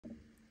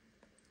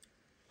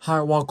は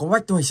い、哇，講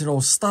乜都係先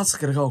我 start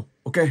嘅個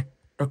，OK，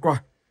得啩。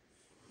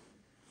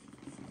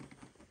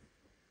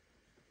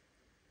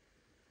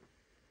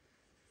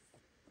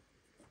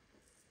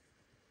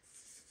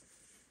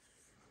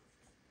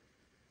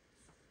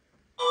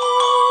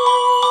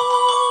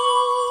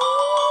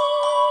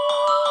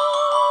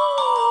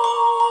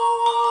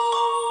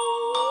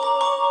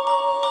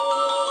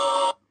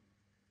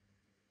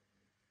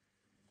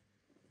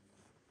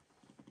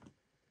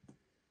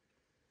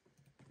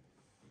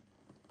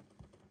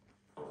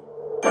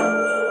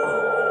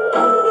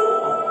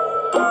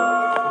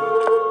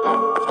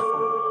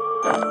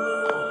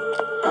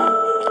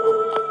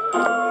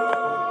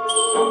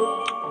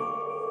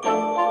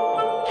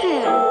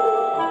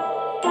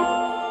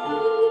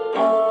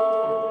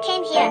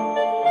Came here.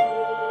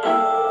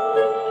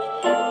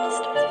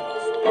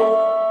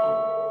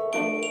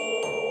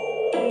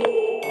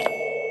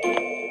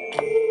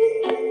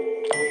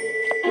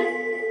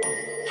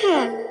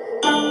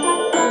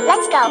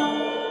 Let's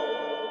go.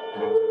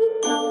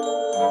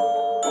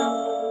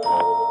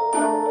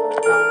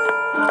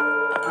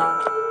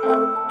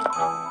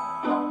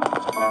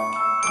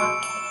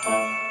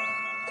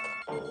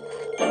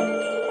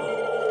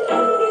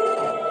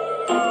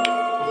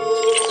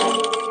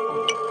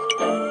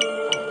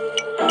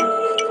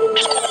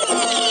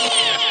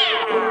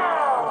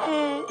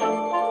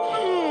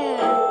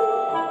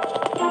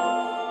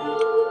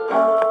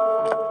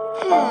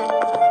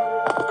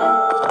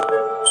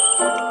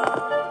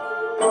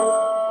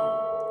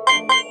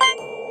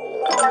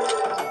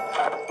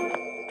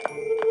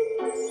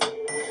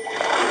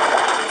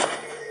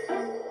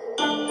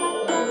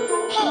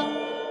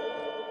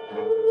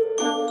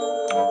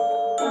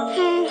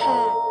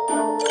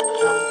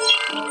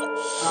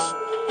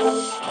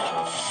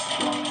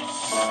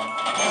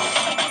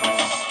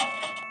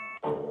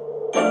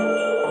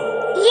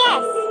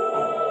 Yes.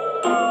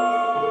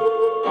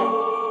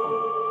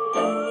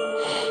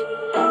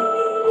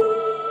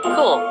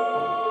 Cool.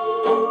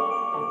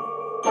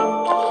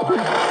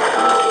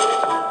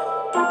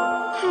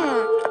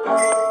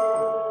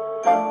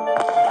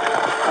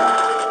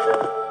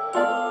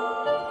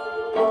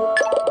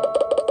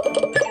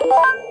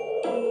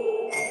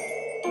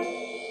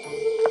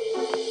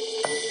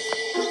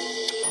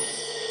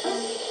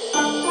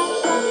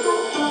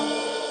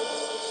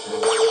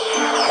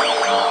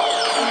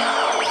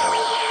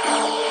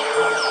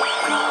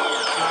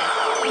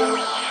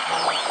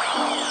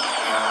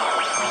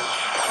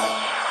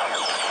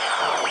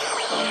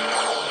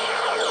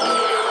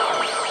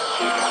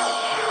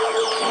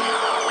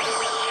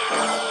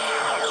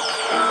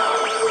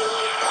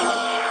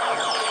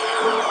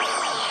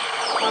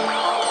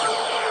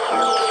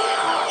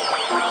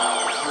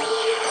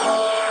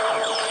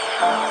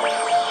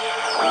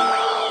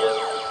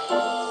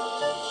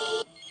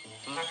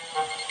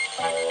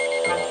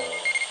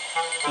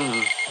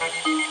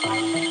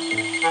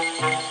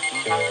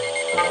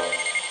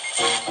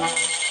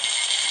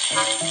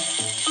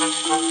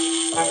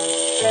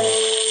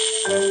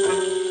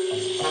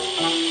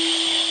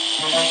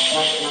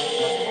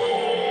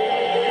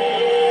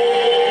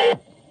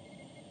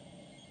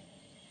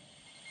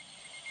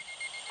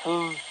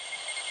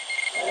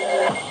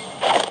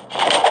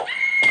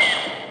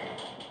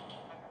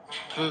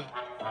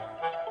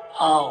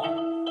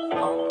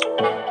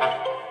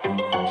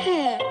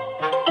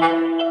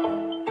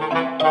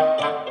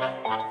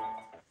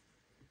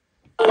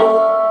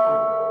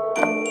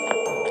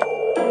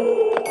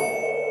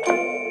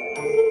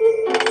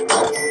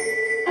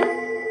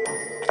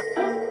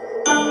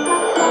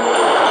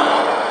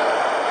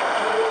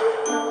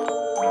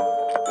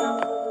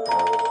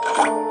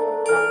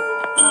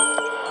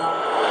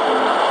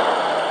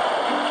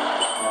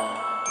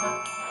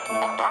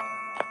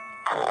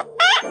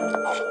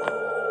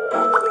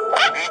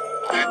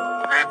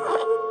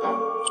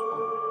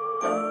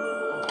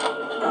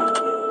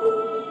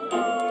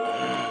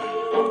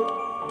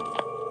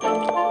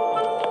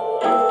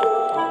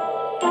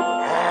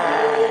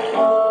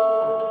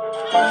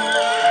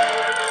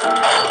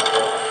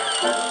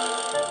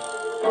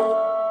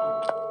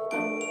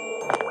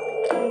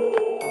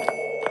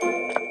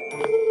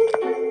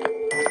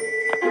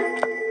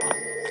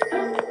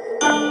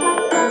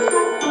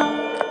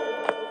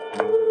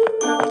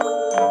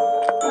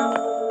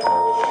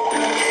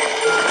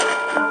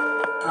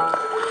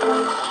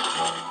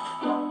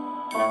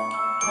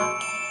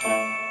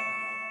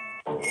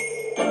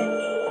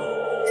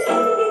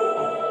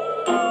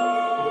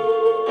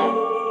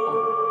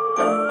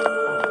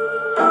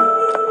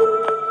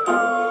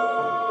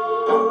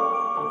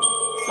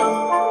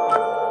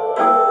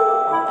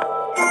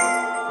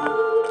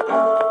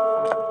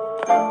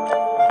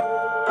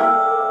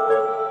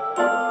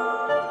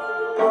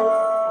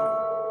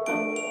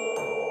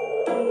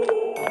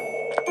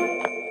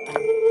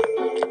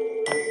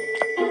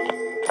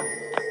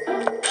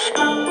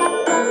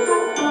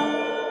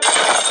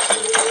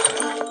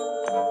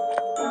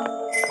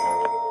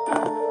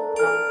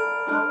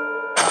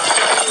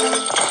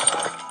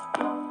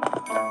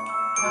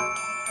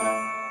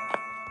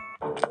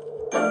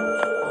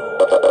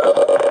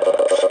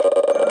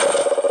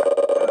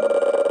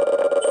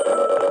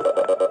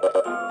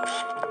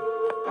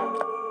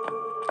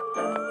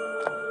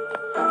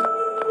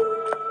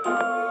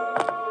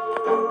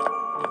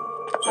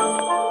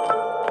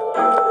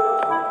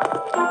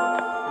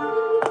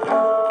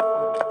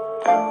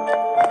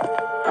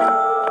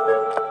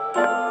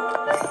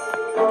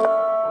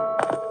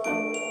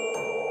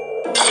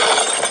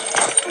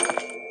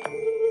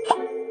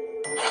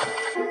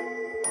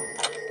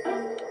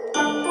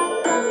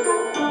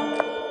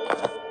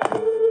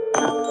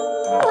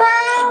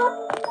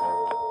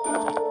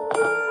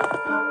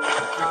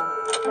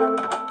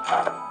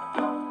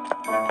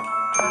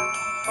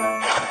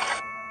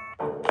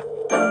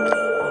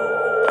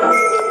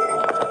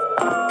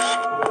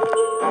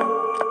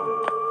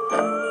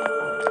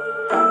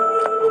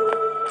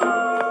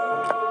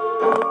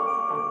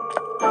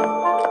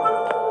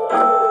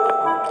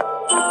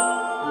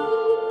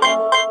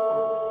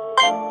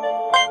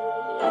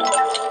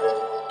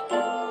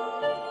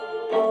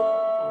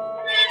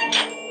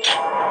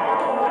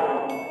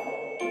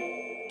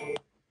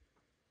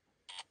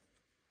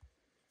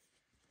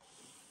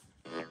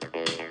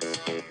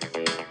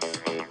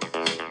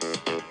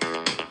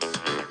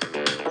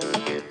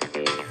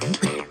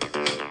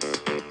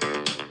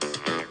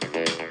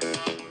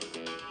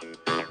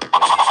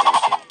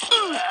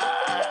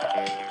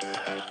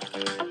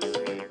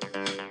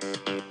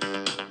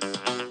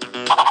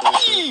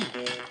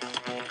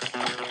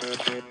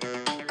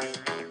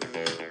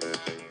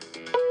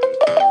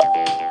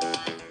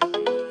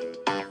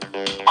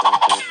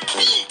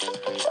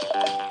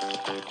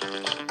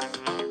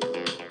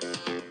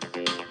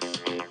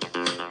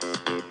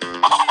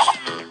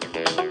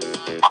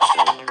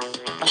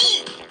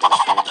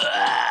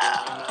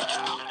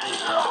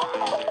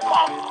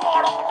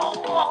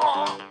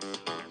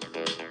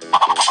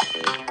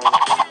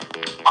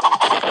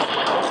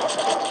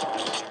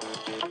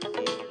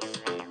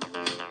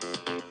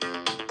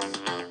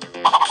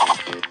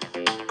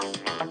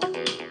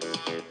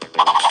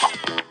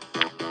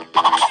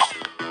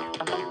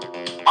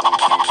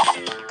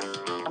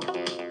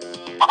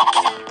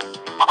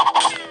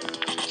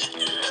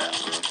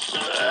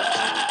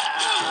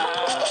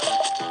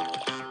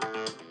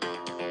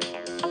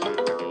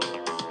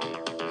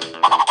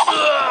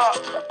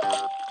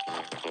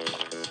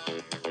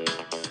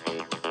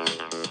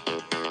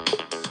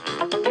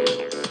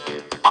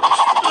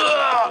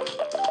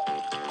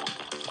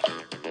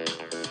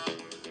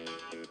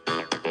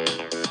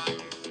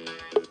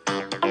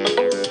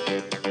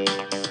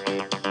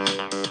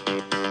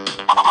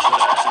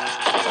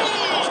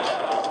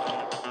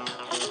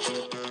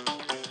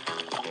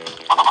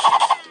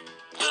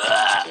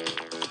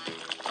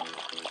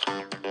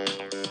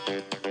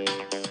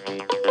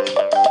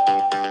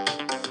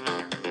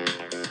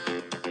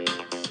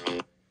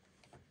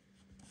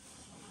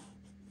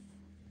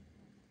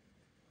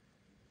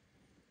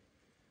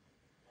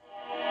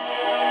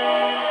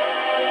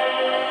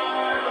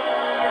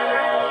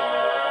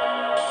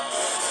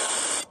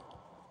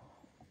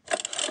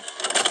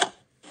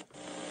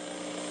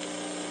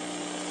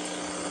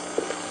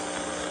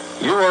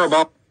 You are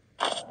about...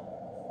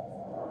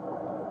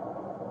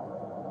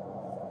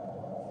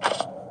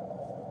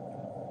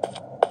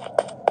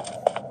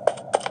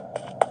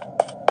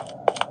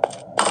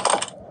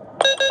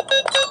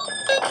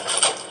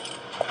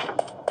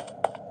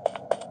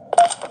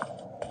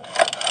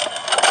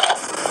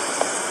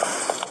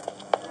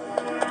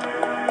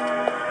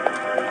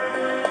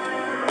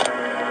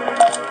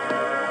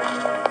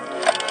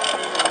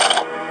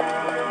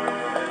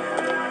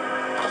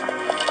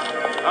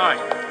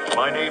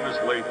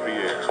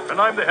 And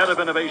I'm the head of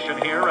innovation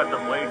here at the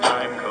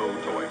Playtime Co.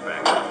 Toy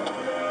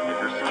Factory. If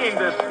you're seeing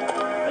this,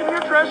 then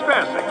you're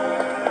trespassing.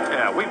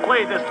 Yeah, we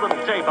play this little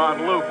tape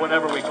on loop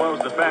whenever we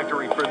close the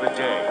factory for the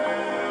day.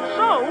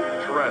 So,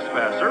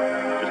 trespasser,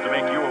 just to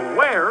make you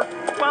aware,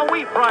 while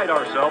we pride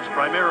ourselves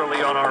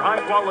primarily on our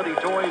high-quality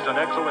toys and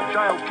excellent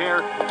child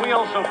care, we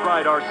also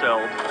pride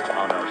ourselves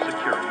on our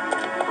security.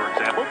 For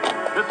example,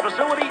 this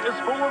facility is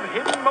full of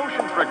hidden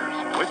motion triggers,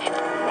 which,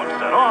 once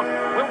set off,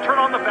 will turn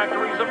on the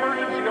factory's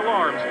emergency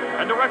alarms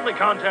and directly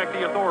contact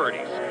the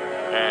authorities.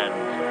 And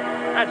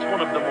that's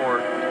one of the more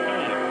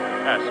tame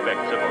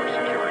aspects of our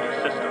security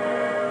system.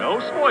 No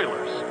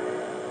spoilers.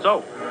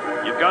 So,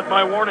 you've got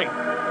my warning.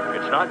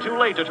 It's not too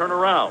late to turn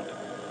around.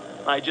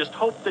 I just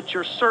hope that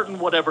you're certain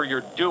whatever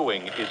you're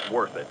doing is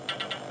worth it.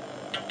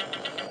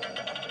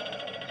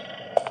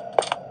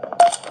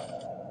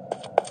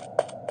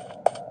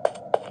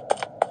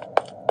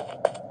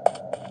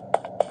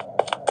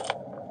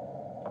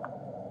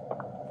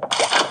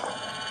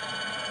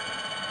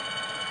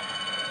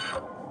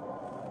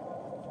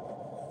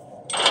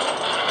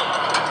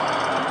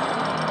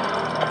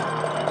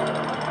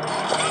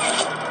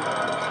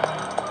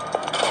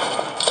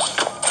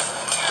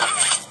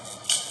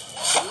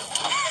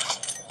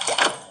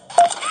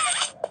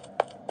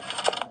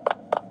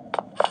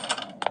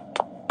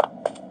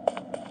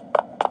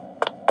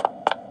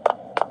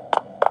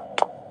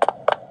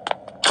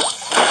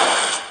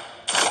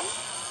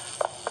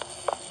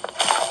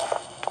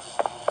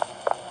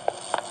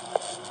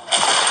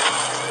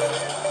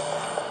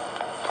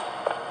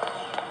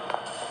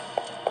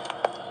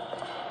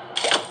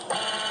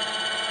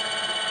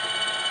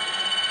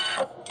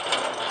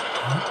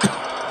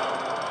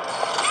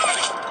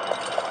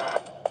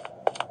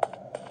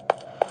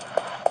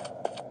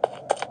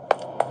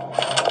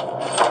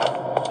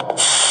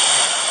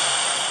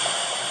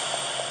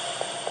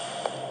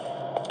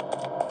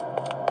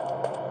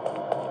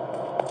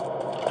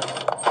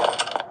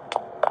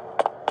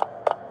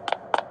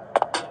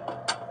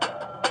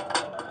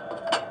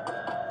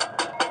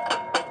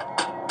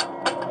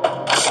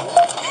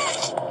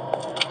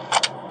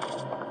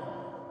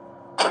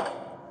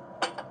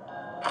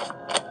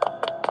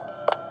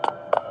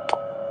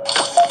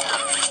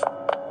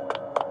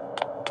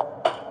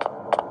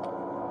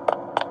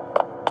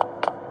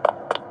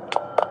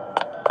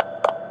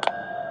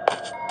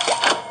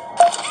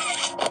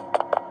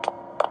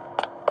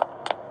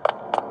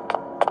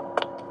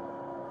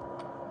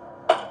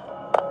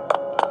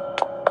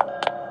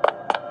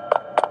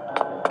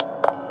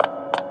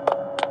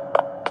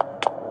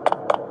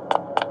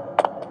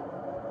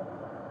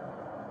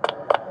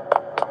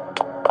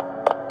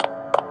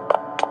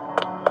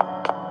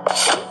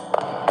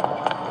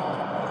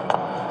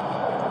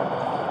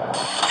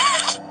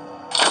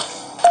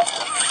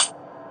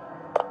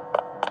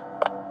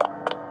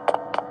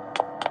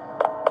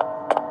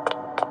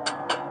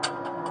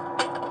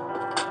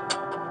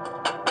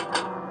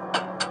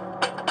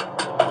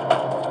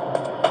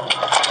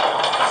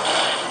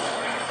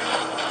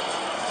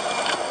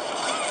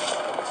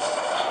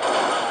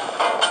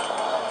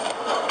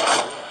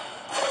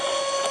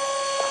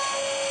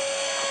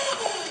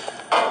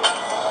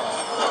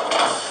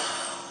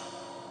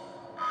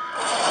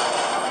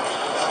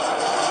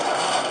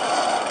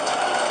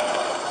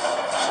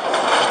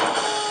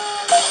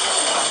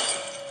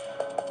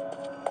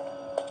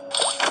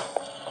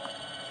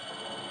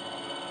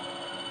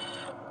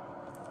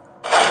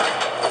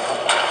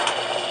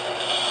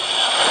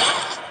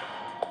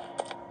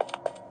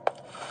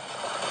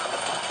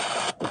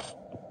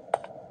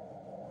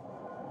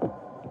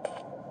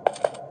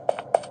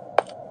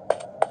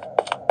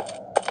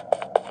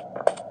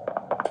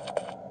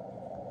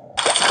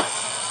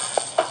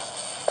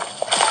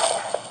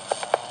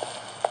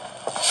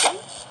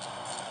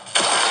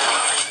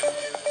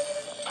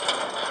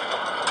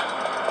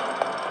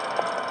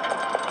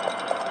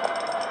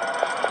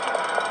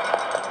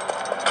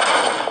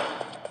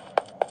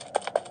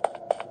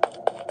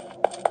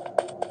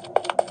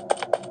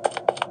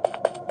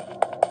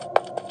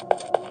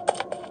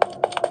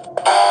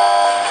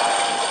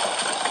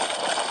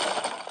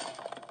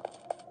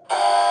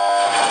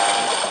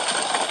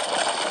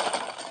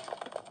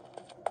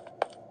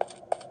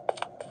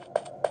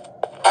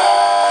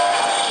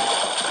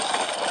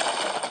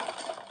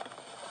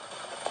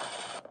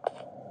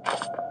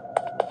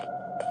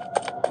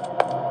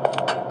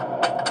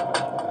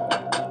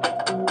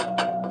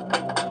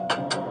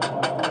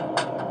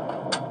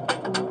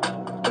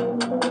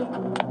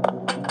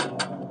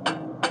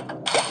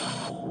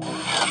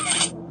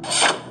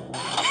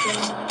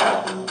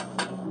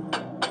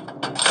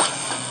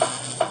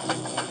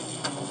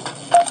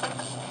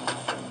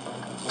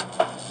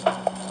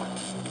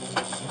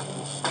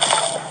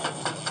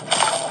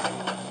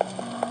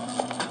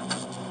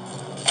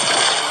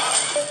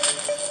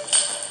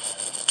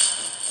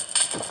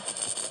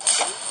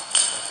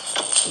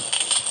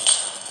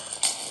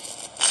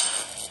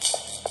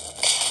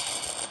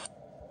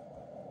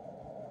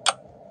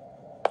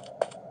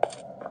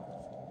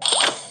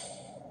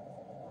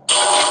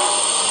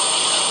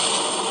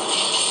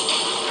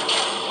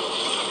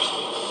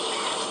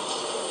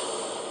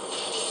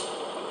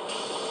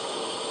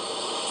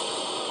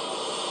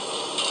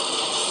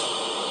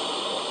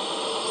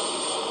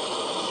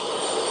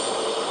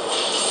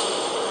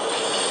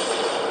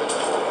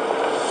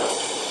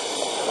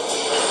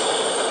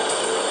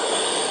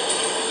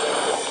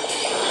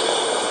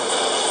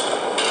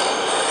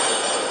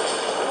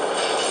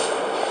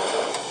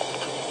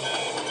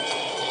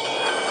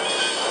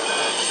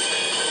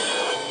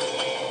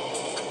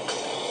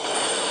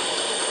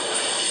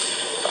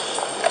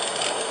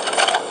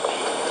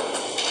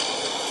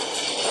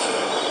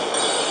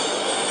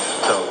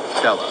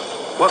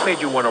 What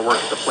made you want to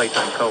work at the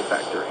Playtime Co.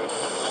 factory?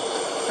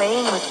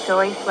 Playing with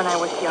toys when I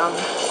was young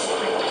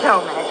was so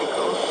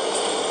magical.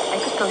 I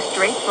could go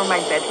straight from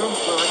my bedroom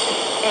floor to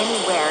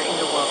anywhere in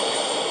the world.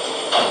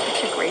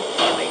 Such a great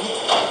feeling.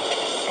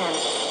 And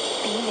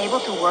being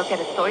able to work at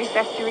a toy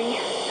factory,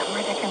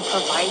 somewhere that can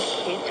provide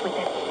kids with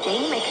that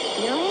same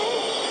experience,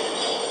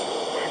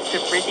 that's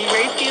a pretty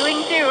great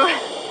feeling too.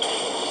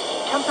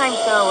 Sometimes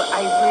though,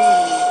 I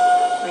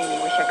really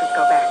wish I could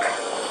go back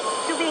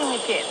to being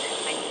a kid.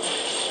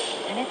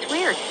 And it's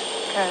weird,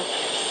 because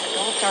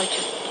adults are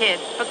just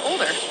kids, but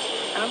older.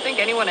 I don't think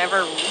anyone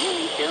ever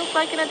really feels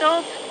like an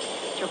adult.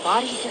 Your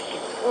body just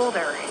gets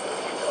older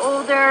and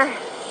older,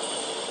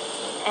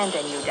 and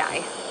then you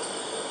die.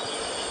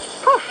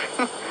 Poof!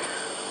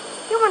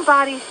 Human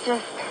bodies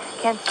just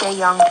can't stay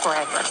young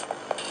forever.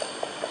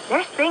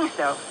 There's things,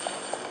 though,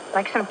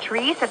 like some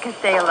trees that can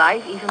stay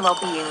alive even while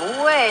being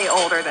way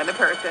older than a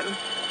person.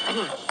 I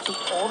mean, the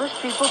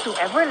oldest people to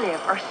ever live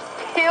are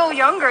still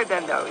younger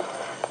than those.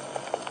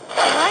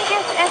 Well, I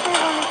guess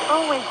everyone is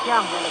always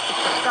young relative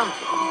to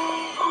something,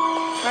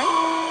 right?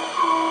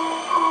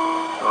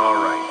 All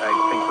right, I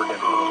think we're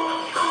getting a little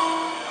off track.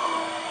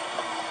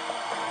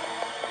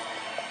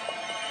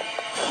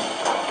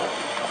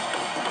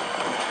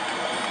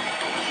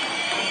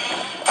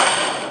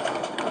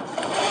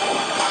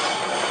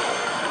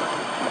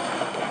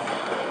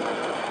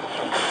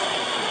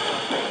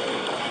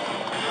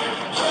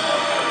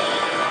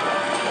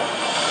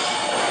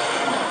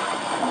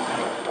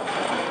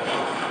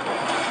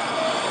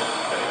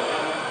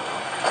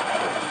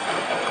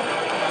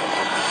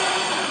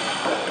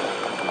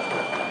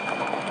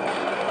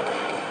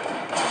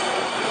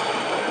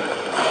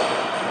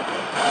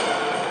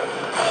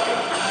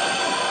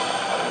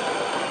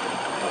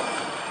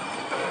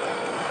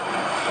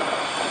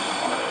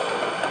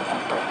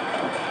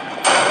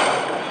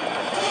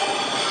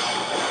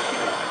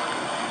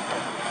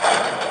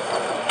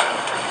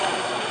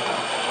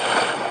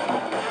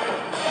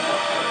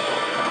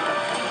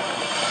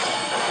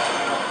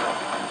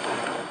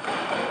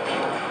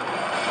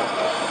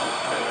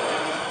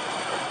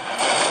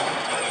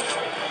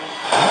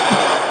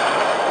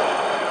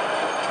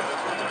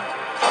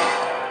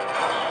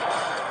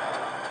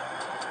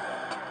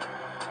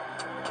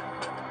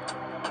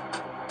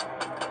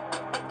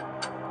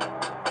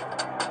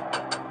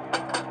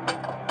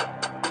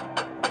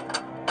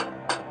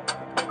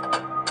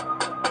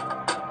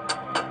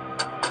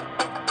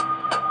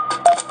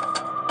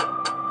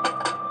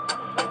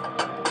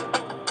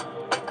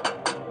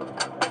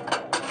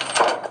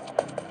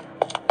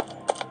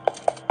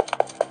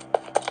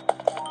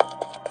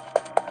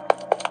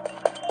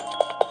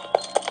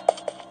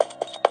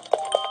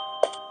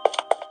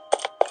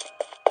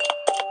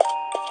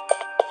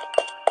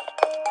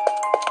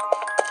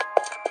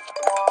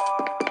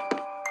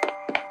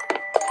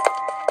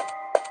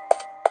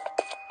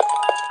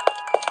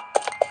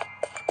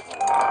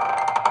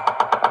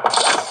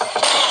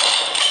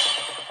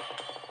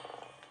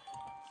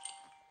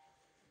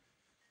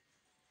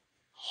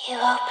 You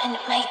opened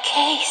my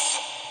case.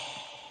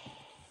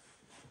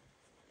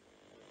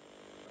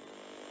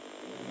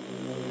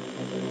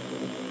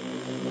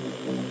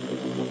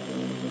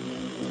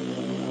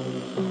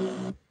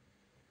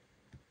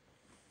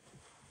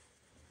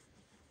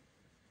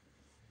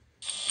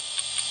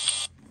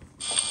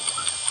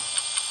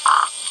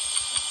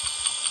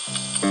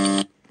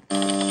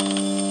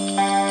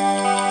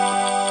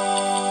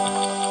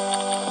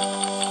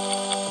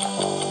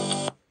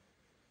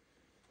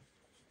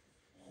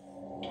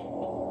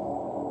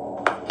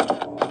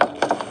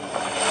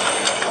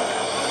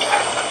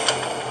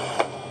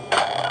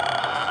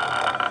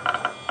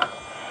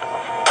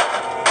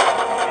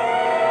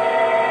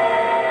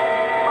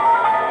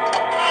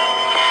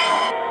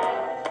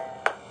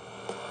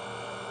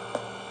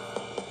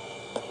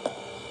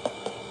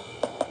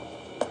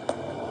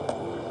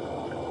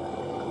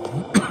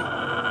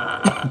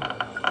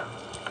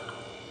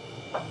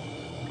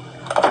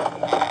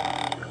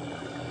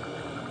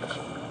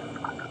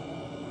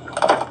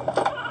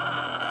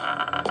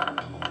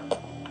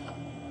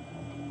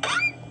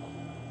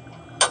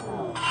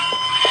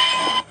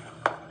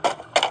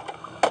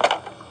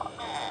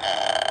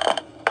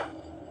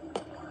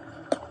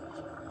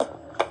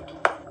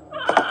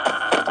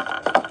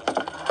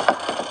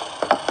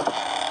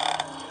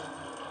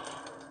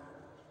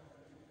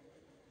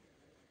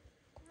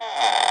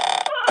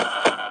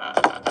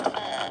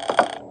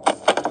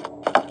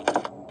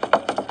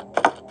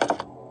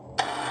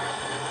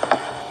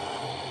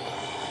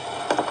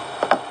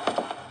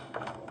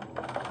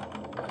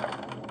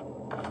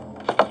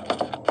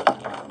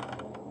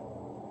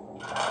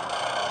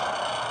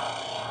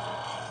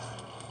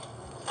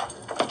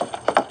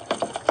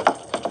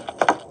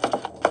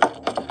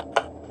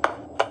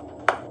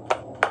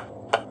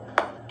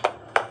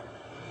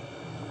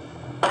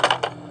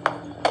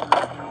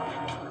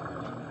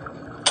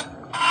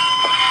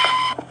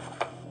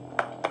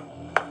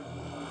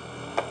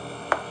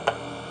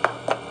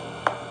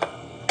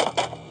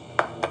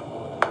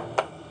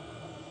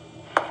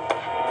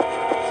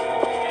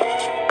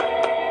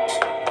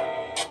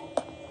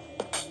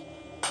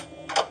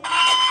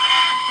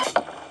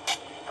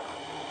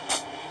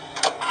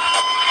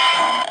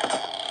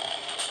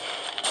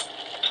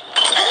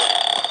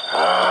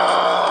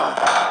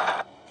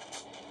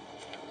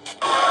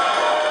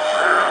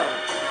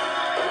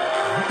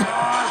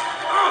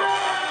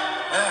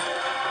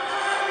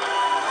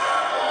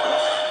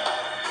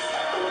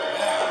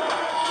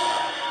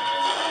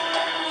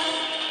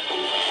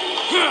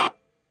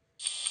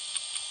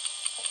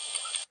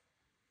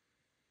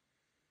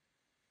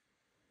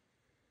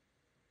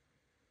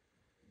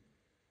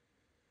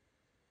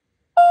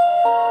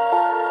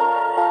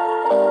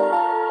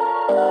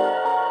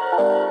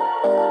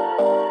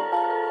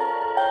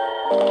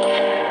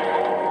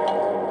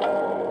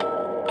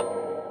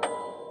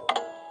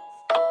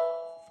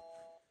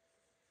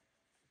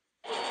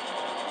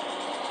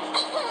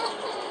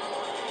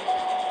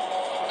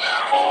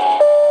 Hey!